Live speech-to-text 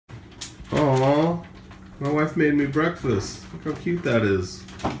Aww, my wife made me breakfast. Look how cute that is.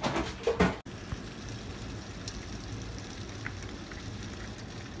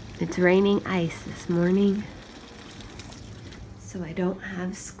 It's raining ice this morning, so I don't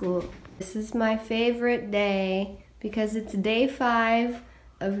have school. This is my favorite day because it's day 5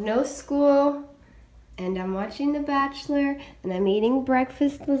 of no school, and I'm watching The Bachelor, and I'm eating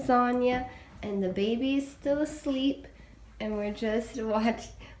breakfast lasagna, and the baby is still asleep, and we're just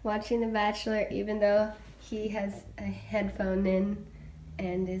watching The Bachelor, even though he has a headphone in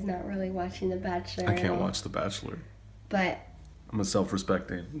and is not really watching The Bachelor. I can't watch The Bachelor. But I'm a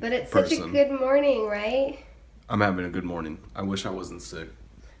self-respecting But it's person. such a good morning, right? I'm having a good morning. I wish I wasn't sick.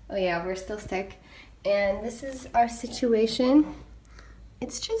 Oh yeah, we're still sick. And this is our situation.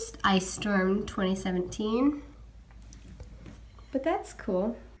 It's just Ice Storm 2017. But that's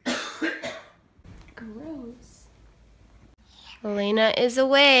cool. Gross. Elena is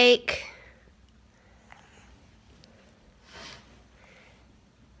awake.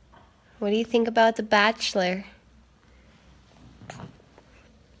 What do you think about The Bachelor?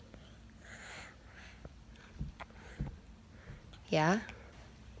 Yeah?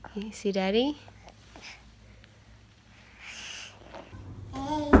 You see Daddy?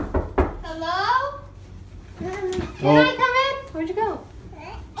 Hey. Hello? Can I come in? Where'd you go?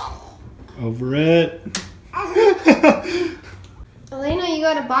 Over it. Elena, you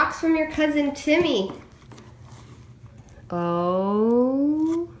got a box from your cousin Timmy.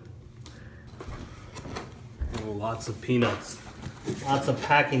 Oh. Oh, lots of peanuts. Lots of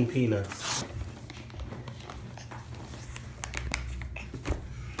packing peanuts.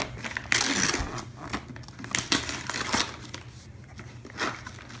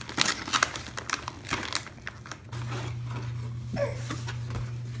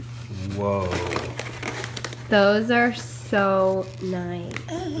 Whoa. Those are so nice.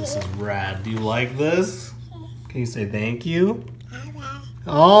 This is rad. Do you like this? Can you say thank you?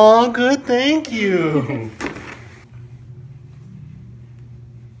 Oh, good. Thank you.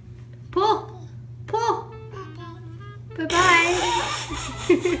 Pull! Pull!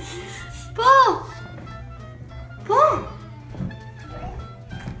 Bye-bye! Pull! Pull!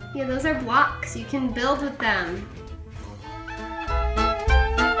 Yeah, those are blocks. You can build with them.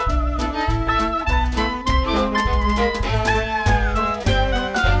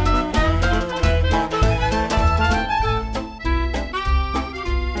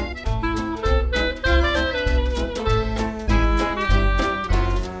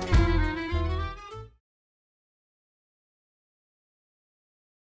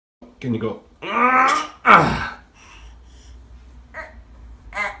 Can you go?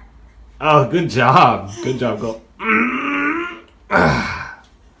 Oh, good job. Good job. Go.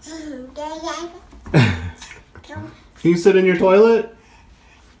 Can you sit in your toilet?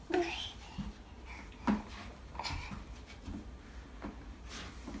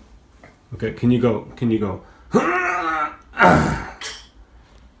 Okay, can you go? Can you go?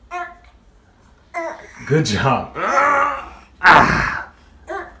 Good job.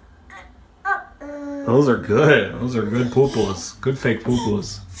 Those are good. Those are good poo-poos. Good fake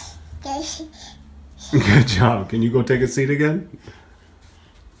poo-poos. Good job. Can you go take a seat again?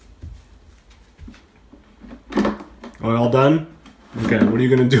 Oh, all done? Okay, what are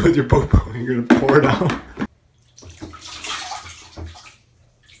you going to do with your poo-poo? You're going to pour it out?